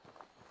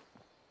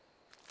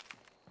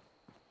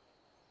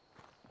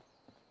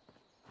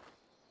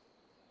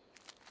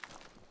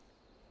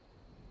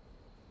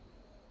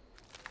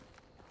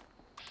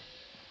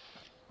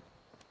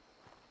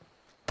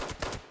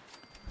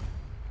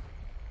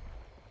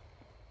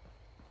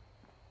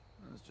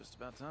 It's just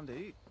about time to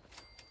eat.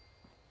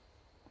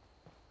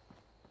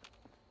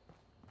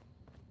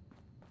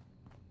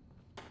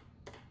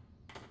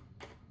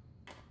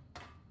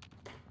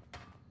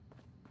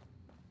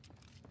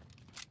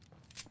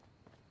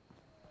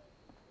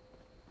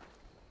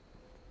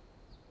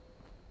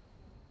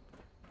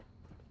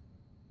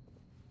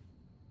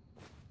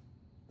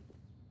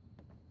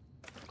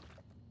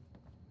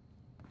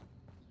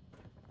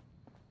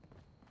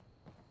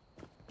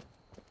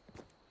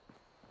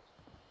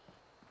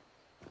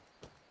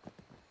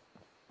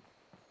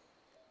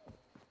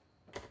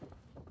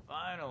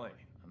 Finally,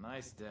 a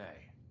nice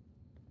day.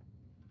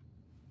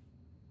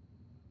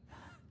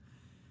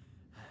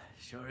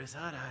 Sure is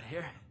hot out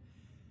here.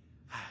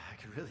 I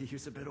could really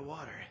use a bit of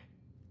water.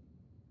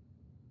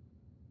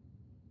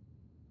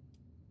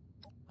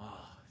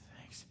 Oh,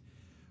 thanks.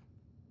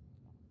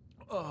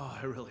 Oh,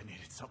 I really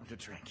needed something to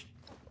drink.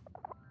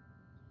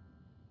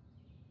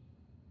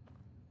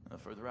 The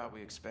further out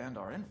we expand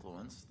our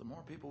influence, the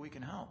more people we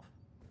can help.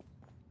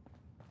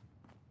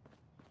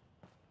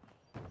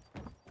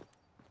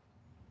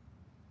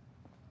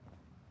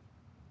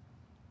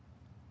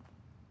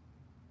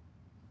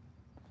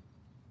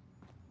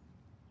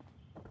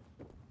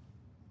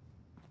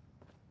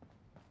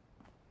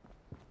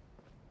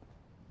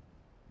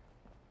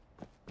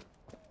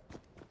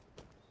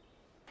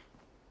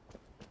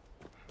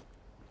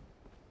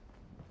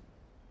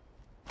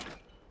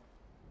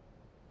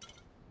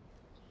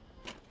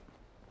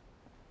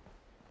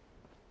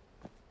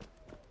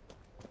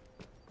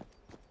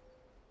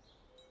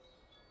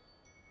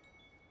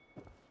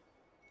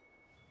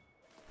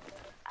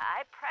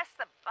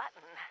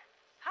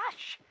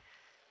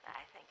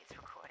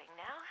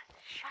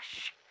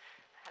 shush.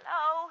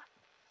 Hello?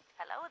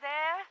 Hello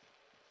there?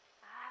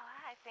 Oh,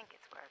 I think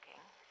it's working.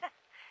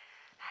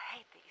 I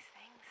hate these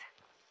things.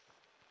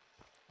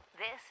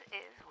 This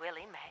is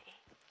Willie Mae,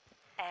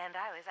 and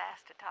I was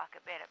asked to talk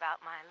a bit about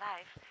my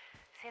life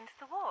since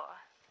the war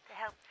to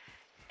help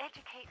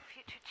educate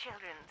future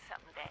children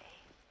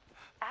someday.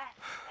 I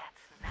think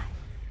that's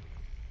nice.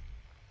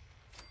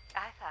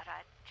 I thought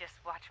I'd just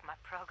watch my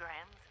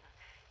programs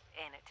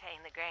and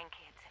entertain the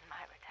grandkids in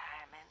my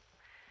retirement.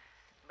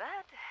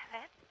 But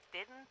that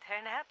didn't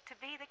turn out to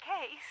be the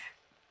case.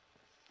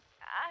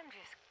 I'm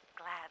just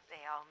glad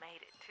they all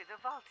made it to the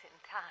vault in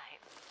time,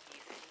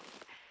 you see.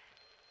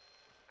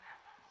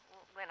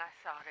 When I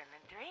saw it in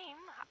a dream,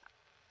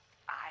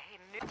 I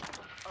knew.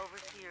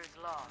 Overseer's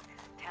Log,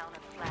 town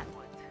of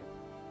Flatwoods.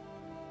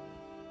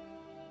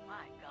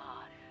 My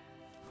God.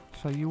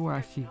 So you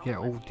actually get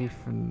all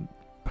different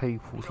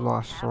people's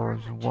life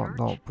stories and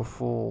whatnot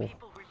before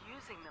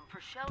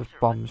the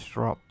bombs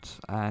dropped,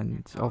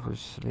 and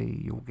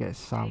obviously you'll get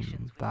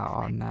some that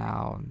are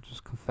now and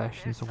just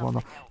confessions and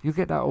whatnot. You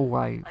get that all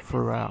way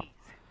throughout,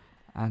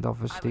 and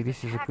obviously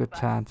this is a good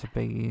town to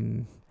be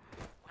in,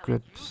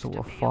 good sort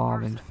of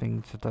farming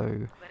thing to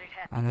do.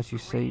 And as you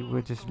see,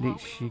 we're just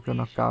literally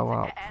gonna go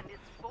up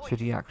to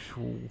the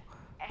actual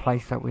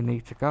place that we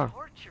need to go.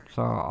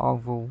 So I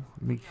will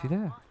meet you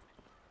there.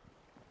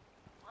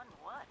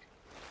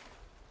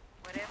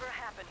 Whatever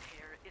happened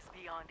here is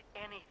beyond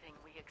anything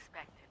we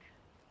expected.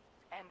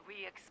 And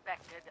we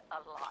expected a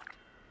lot.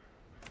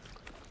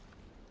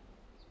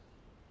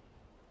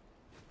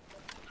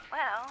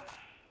 Well,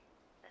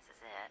 this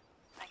is it,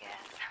 I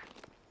guess.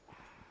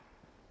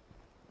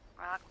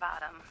 Rock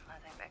bottom, I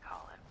think they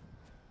call it.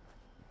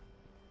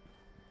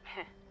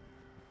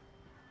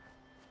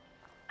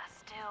 I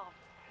still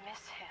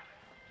miss him.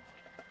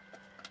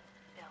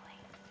 Billy.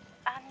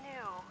 I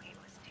knew he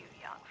was too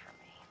young for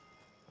me.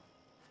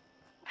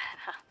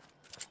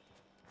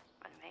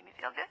 But it made me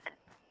feel good.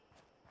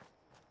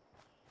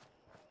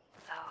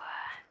 So,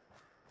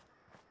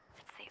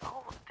 it's the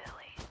old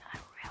Billy I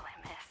really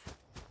miss.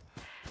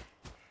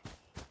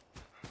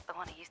 The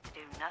one who used to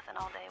do nothing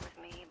all day with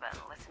me but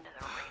listen to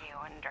the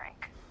radio and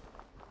drink.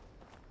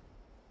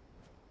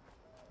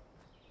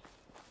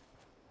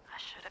 I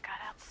should have got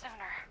out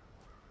sooner.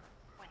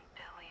 When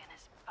Billy and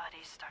his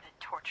buddies started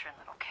torturing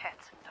little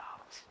cats and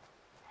dogs.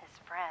 His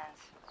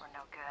friends were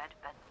no good,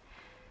 but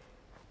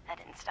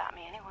that didn't stop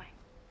me anyway.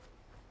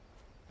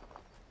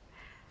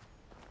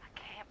 I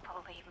can't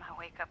believe my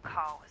wake-up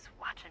call was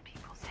watching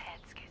people's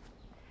heads get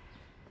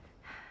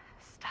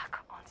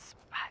stuck on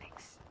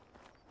spikes.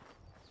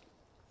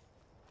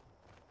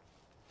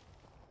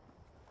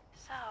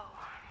 So,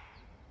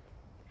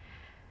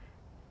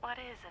 what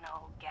is an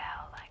old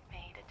gal like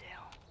me to do?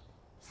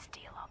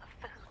 Steal all the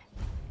food.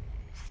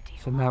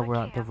 So now we're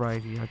at the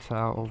radio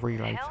tower or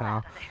relay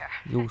tower.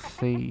 You'll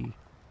see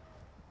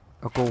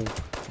a ghoul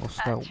or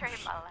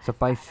stelch. So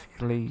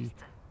basically,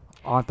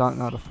 I don't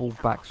know the full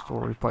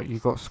backstory, but you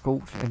got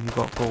Scorch and you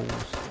got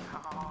ghouls.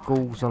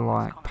 Ghouls are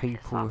like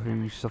people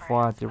who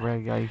survived the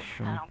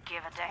radiation,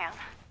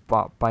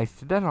 but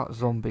basically they're like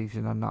zombies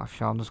in a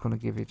nutshell. I'm just going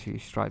to give it to you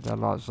straight, they're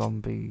like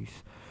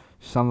zombies.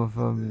 Some of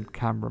them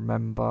can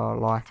remember,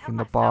 like in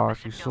the bar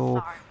as you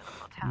saw,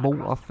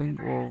 Malt I think,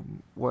 or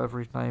whatever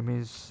his name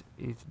is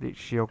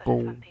literally a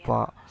ghoul,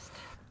 but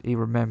he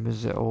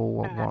remembers it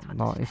all and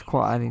whatnot. It's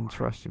quite an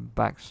interesting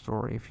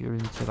backstory if you're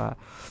into that.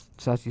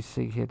 So as you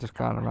see here, just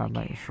going around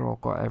making sure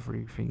I've got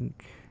everything,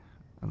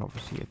 and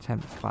obviously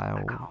attempt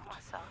failed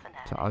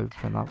to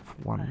open up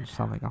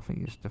something. I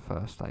think it's the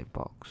first aid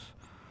box.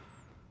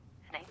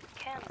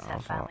 I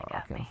was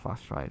like getting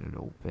frustrated a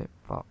little bit,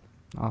 but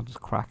I'm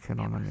just cracking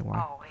on anyway.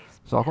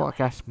 So I've got a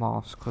gas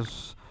mask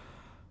because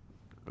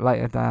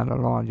later down the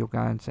line you'll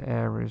go into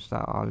areas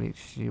that are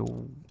literally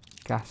all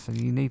gas, and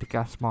you need a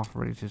gas mask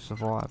really to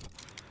survive.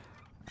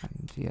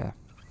 And yeah,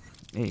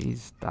 it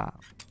is that.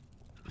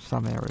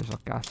 Some areas are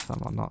gas,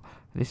 some are not.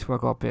 This one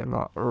got a bit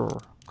like,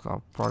 because I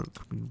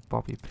broke my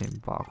bobby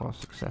pin, but I got a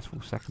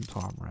successful second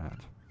time round.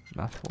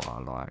 That's what I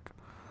like.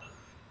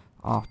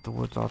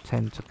 Afterwards, I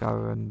tend to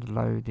go and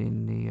load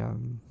in the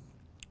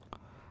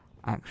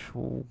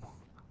actual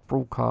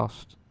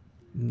broadcast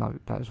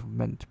note that is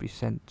meant to be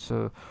sent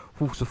to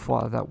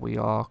falsify that we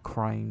are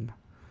Crane.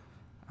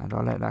 And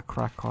I let that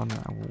crack on,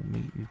 and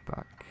we'll meet you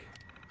back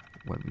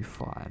when we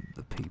find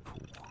the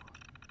people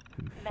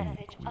who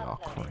think we are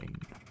Crane.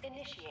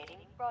 Initiating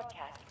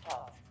broadcast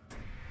talks.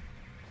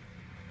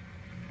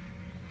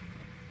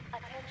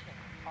 Attention,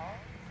 all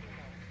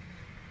consumers.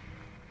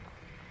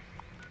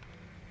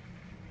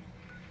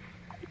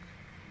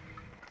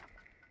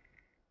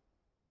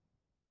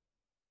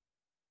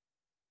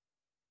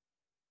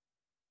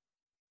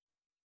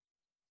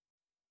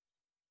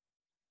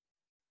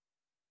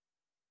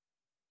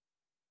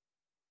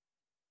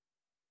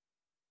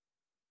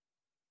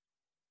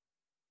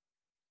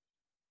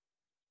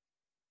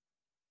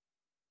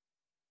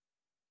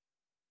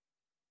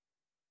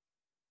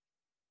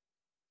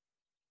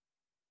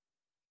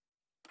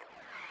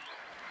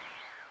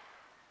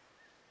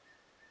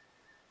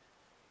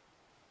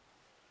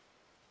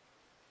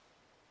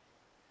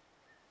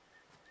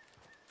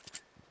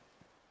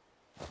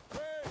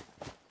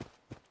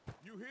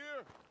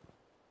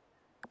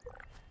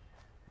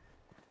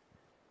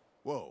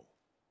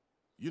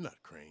 You're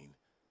not Crane.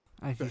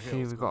 As The you see,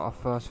 hell's we've got going our on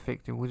first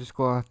victim. We just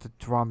got to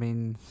drum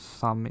in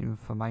some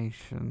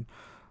information.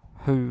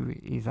 Who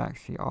is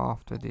actually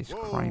after this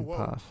Crane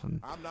person?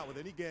 I'm not with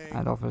any gang.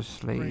 And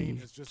obviously, Crane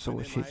he has just sort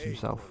been of MIA shits for a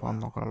himself. while. I'm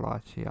not gonna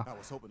lie to you. I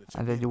was hoping to check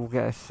And then in you'll with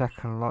get you. a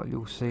second lot.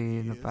 You'll see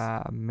in he is.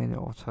 about a minute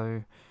or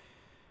two,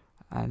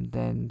 and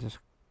then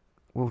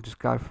we'll just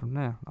go from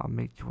there. I'll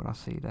meet you when I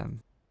see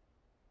them.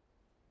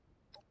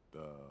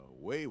 The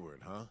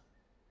Wayward, huh?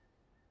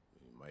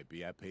 It might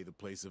be I pay the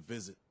place a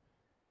visit.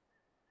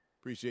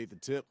 Appreciate the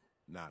tip,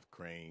 not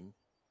Crane.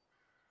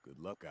 Good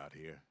luck out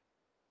here.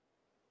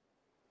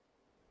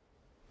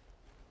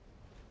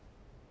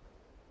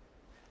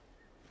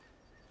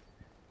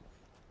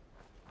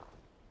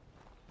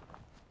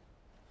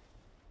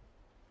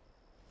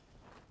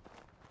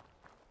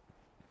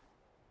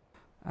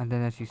 And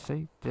then, as you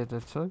see, the other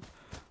two,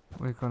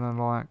 we're gonna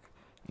like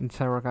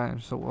interrogate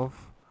them sort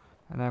of,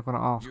 and they're gonna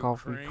ask You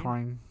after Crane?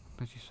 Crane,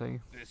 as you see.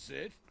 This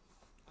it?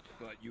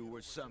 Thought you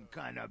were some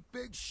kind of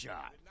big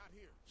shot.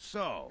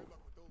 So,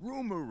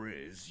 rumor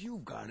is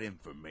you've got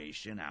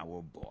information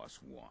our boss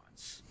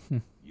wants.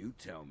 You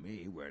tell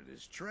me where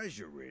this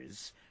treasure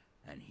is,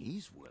 and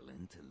he's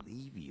willing to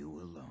leave you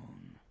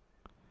alone.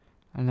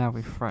 And now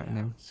we threaten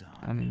him,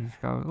 and then he's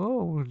going,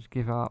 "Oh, we'll just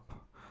give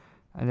up."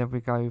 And then we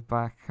go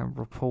back and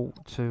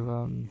report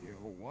to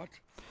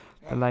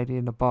the lady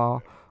in the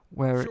bar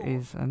where it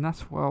is, and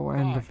that's where I'll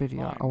end the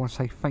video. I want to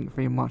say thank you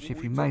very much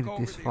if you made it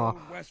this far.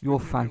 You're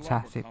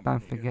fantastic. Don't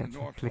forget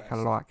to click a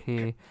like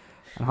here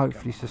and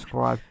hopefully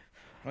subscribe.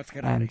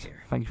 And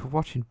thank you for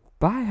watching.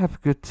 Bye. Have a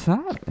good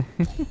time.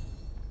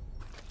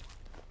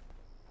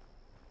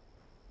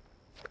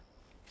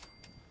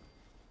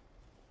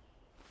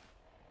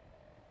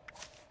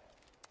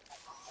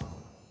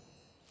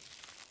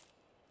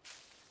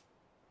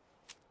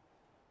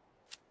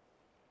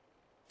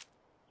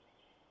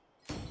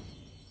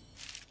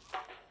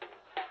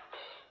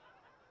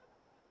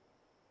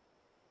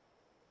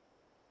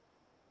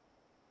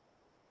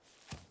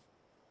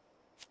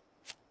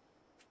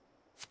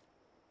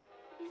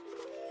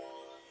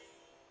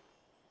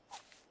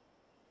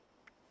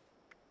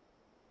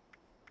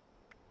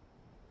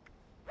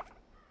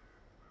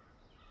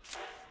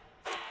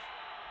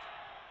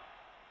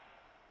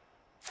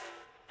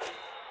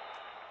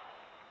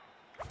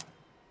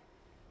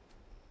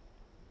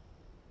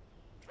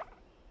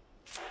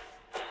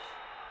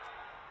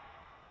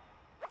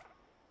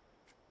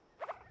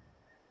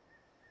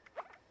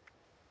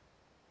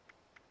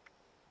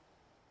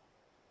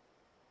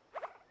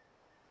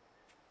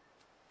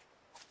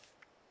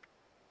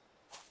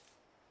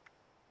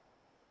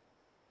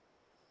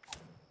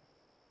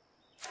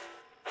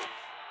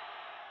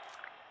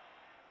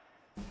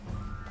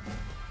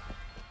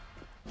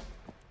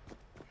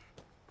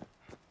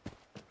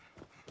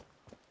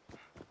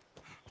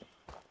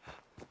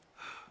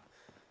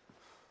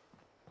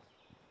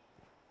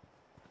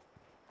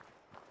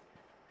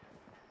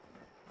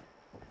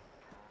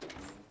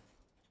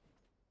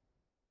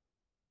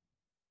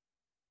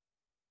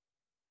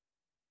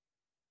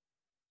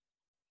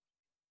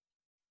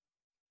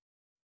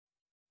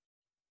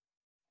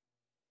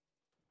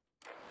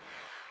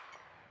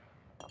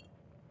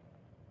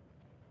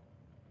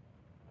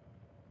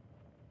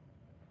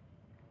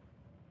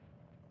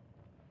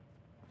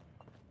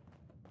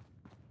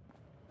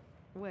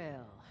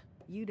 Well,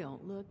 you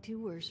don't look too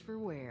worse for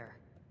wear.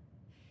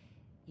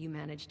 You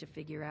managed to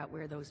figure out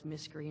where those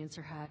miscreants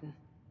are hiding?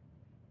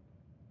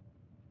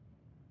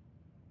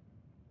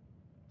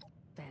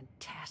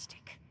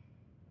 Fantastic.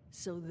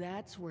 So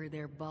that's where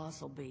their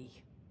boss will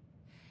be.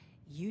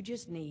 You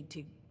just need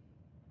to...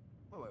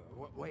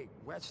 Wait,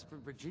 West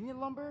Virginia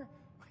lumber?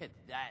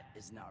 That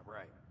is not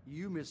right.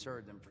 You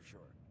misheard them for sure.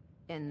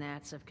 And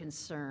that's of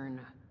concern.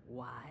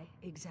 Why,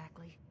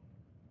 exactly?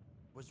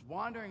 Was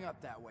wandering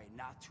up that way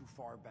not too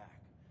far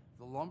back.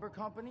 The lumber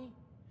company?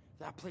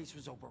 That place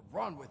was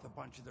overrun with a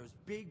bunch of those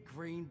big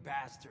green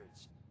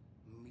bastards.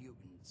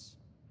 Mutants.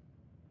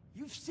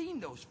 You've seen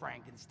those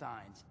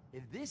Frankensteins.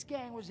 If this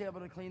gang was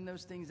able to clean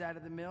those things out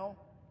of the mill,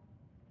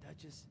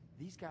 Duchess,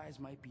 these guys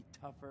might be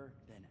tougher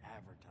than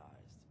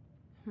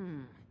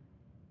advertised.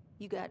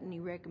 You got any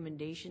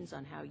recommendations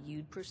on how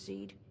you'd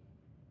proceed?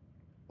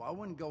 Well, I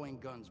wouldn't go in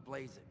guns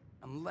blazing,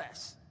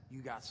 unless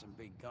you got some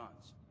big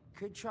guns.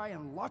 Could try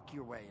and luck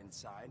your way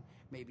inside,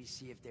 maybe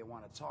see if they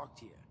want to talk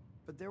to you.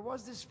 But there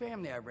was this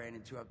family I ran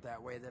into up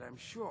that way that I'm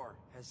sure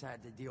has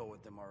had to deal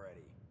with them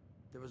already.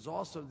 There was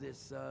also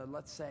this,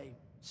 let's say,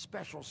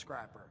 special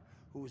scrapper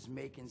who was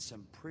making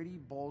some pretty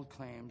bold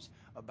claims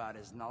about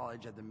his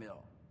knowledge of the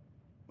mill.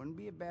 Wouldn't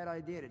be a bad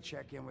idea to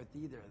check in with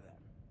either of them.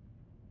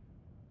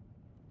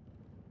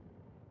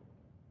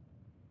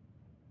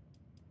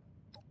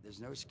 There's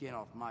no skin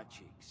off my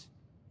cheeks.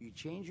 You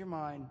change your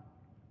mind,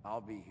 I'll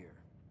be here.